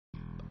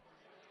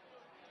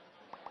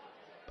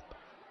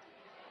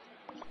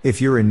If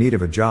you're in need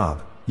of a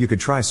job, you could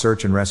try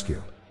search and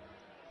rescue.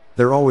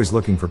 They're always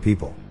looking for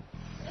people.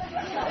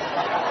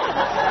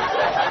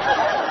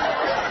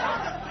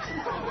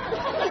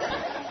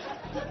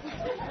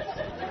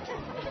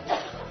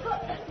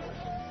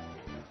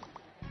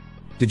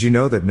 Did you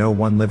know that no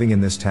one living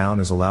in this town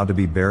is allowed to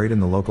be buried in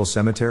the local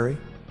cemetery?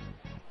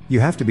 You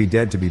have to be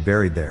dead to be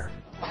buried there.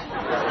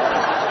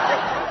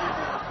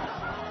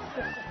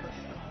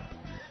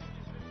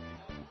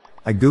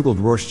 I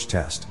googled Rorschach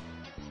test.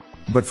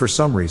 But for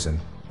some reason,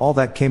 all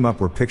that came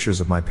up were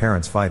pictures of my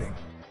parents fighting.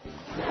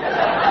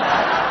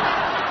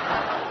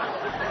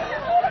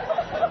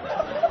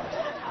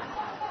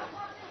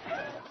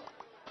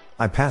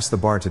 I passed the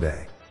bar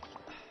today.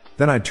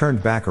 Then I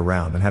turned back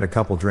around and had a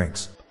couple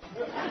drinks.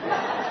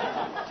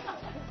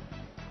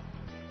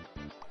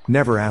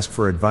 Never ask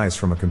for advice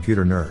from a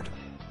computer nerd.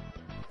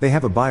 They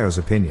have a bios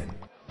opinion.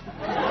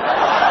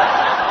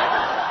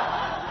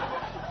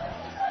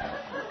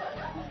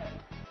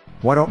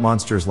 Why don't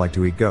monsters like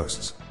to eat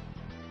ghosts?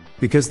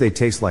 Because they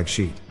taste like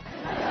sheet.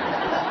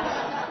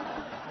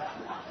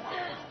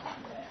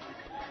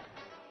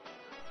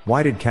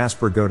 Why did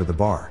Casper go to the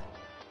bar?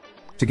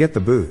 To get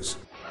the booze.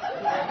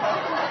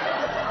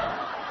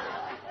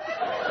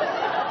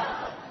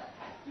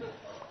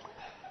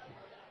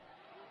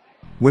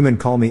 Women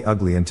call me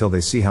ugly until they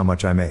see how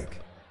much I make.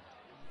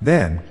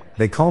 Then,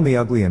 they call me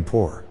ugly and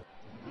poor.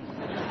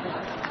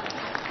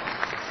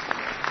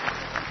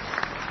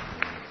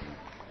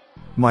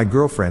 My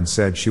girlfriend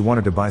said she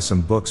wanted to buy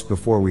some books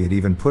before we had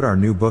even put our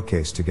new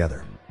bookcase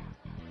together.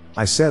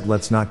 I said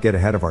let's not get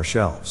ahead of our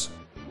shelves.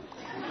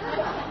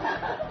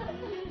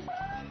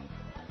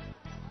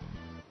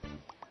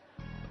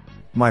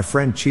 My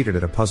friend cheated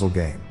at a puzzle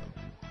game.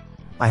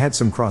 I had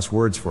some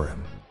crosswords for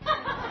him.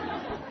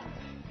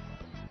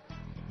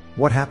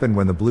 What happened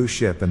when the blue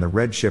ship and the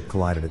red ship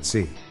collided at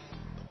sea?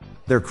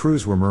 Their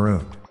crews were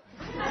marooned.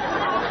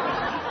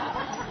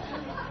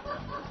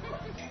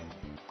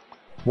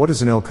 What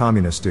does an ill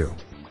communist do?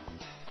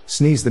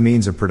 Sneeze the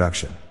means of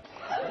production.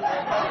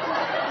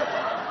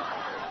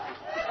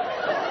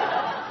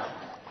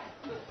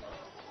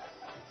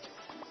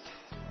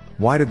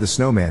 Why did the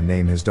snowman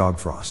name his dog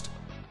Frost?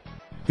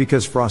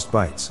 Because frost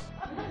bites.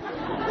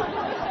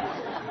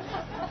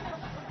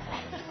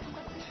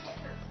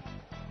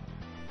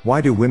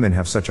 Why do women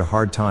have such a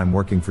hard time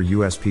working for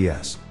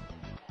USPS?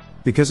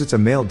 Because it's a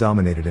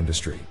male-dominated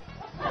industry.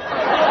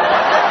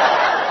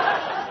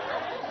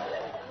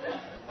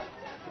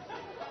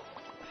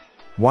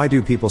 Why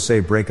do people say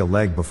break a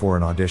leg before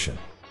an audition?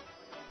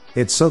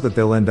 It's so that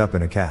they'll end up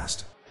in a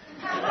cast.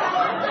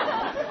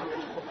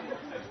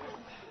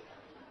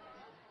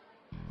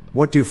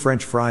 What do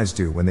French fries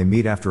do when they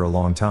meet after a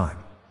long time?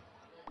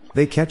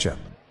 They ketchup.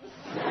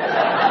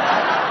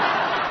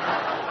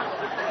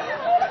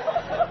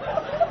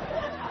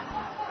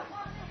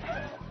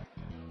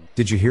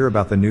 Did you hear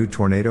about the new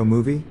Tornado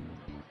movie?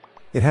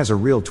 It has a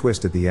real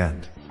twist at the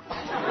end.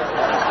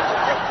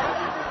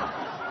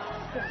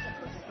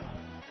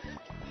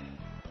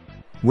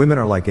 Women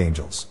are like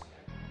angels.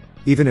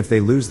 Even if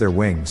they lose their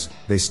wings,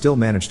 they still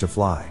manage to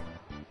fly.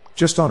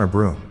 Just on a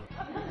broom.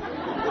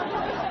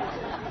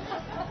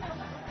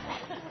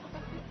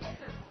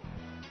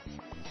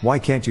 Why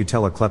can't you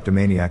tell a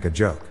kleptomaniac a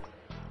joke?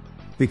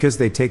 Because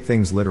they take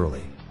things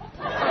literally.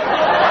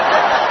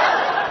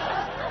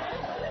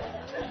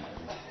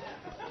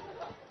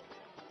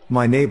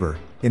 My neighbor,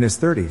 in his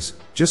 30s,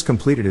 just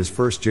completed his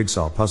first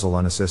jigsaw puzzle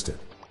unassisted.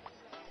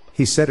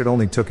 He said it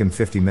only took him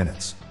 50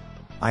 minutes.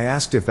 I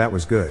asked if that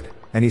was good,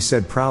 and he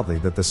said proudly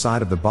that the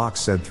side of the box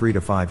said 3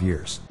 to 5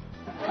 years.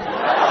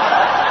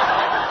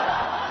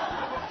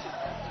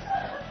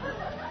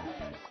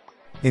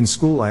 In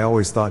school I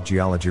always thought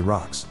geology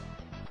rocks.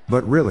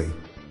 But really,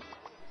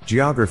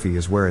 geography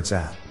is where it's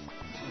at.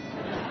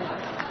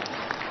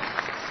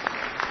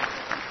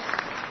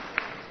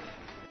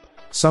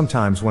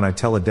 Sometimes when I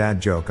tell a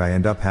dad joke I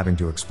end up having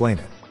to explain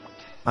it.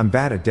 I'm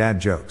bad at dad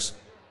jokes.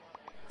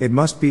 It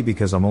must be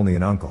because I'm only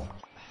an uncle.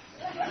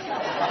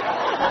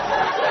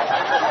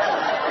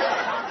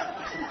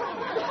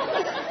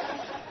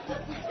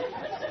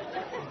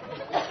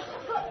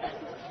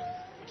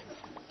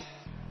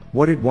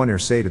 What did one ear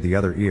say to the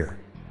other ear?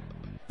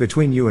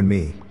 Between you and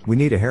me, we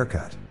need a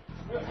haircut.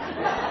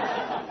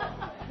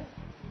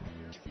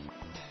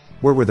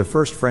 Where were the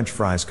first French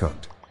fries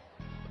cooked?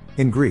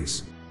 In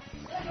Greece.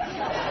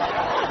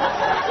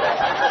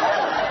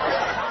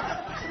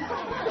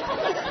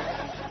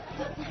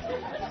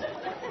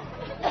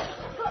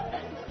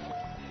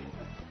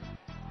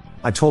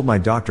 I told my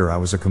doctor I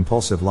was a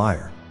compulsive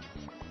liar.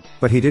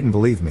 But he didn't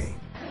believe me.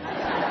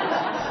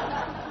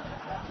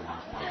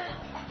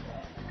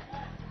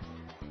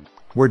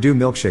 Where do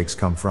milkshakes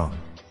come from?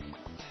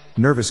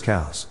 Nervous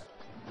cows.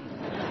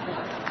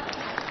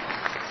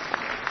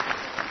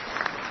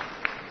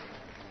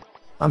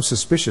 I'm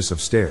suspicious of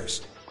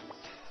stairs.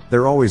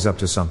 They're always up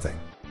to something.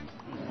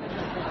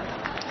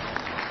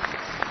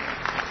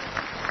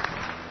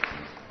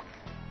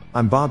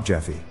 I'm Bob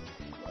Jeffy.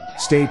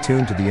 Stay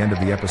tuned to the end of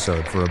the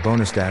episode for a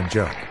bonus dad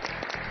joke.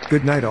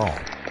 Good night all.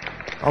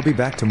 I'll be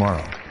back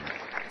tomorrow.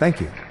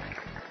 Thank you.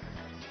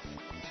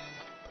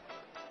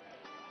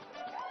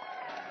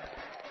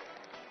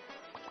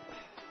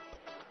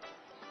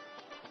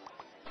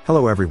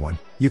 Hello everyone,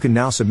 you can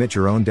now submit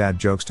your own dad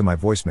jokes to my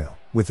voicemail,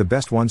 with the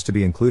best ones to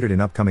be included in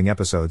upcoming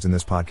episodes in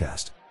this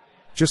podcast.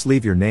 Just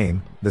leave your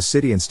name, the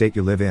city and state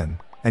you live in,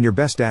 and your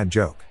best dad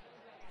joke.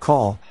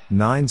 Call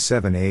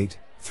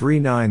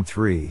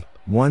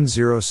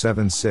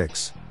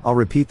 978-393-1076. I'll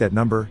repeat that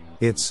number,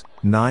 it's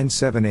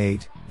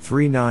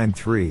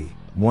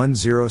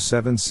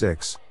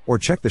 978-393-1076, or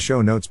check the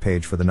show notes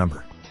page for the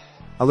number.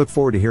 I look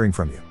forward to hearing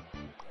from you.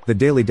 The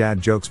Daily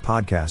Dad Jokes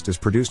podcast is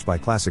produced by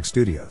Classic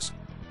Studios.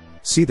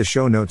 See the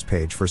show notes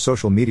page for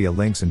social media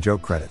links and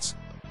joke credits.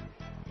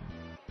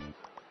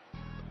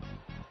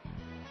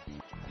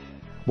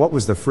 What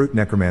was the fruit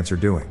necromancer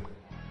doing?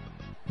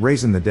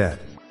 Raising the dead.